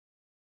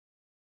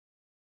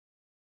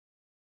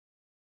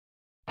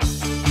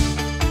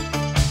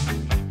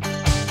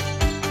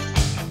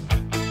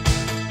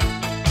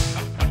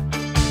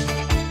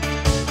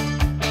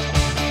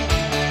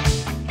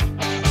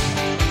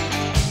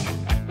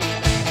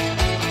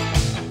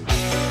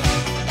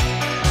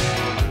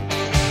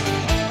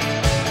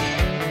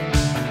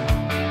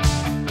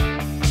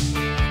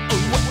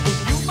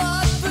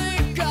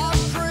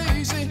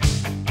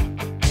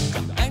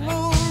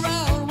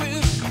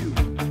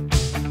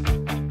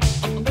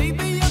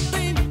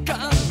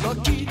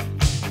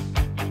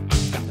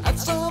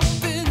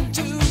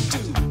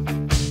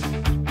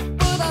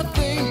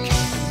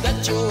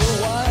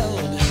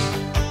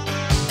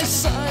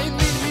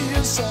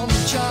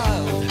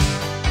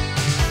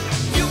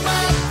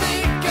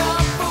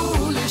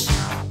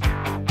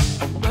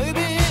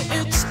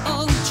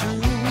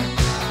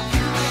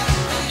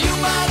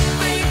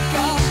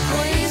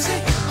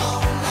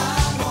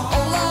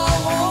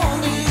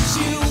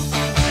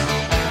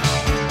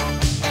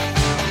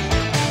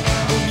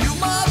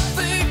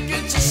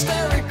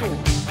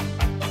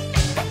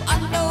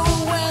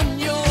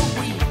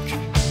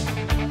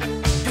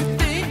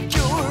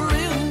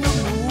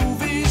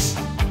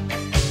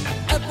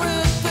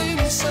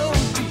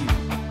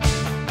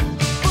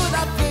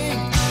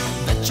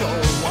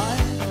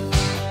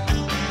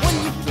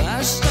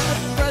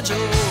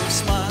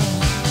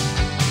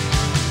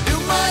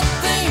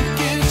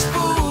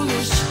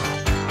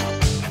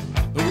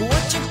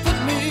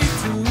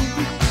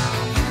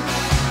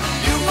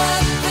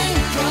might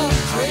think I'm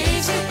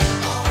crazy.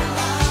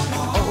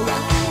 All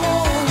I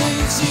want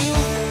is you.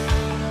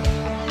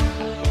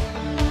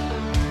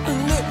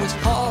 And it was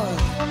hard,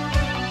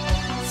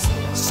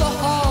 so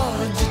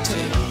hard to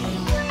take.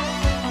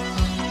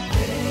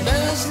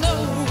 There's no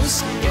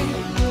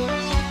escape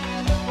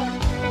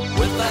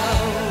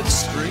without a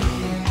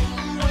scream.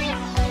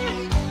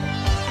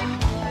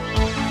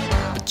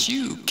 But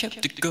you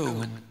kept it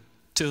going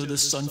till the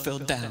sun fell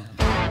down.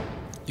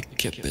 You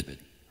kept it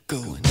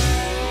going.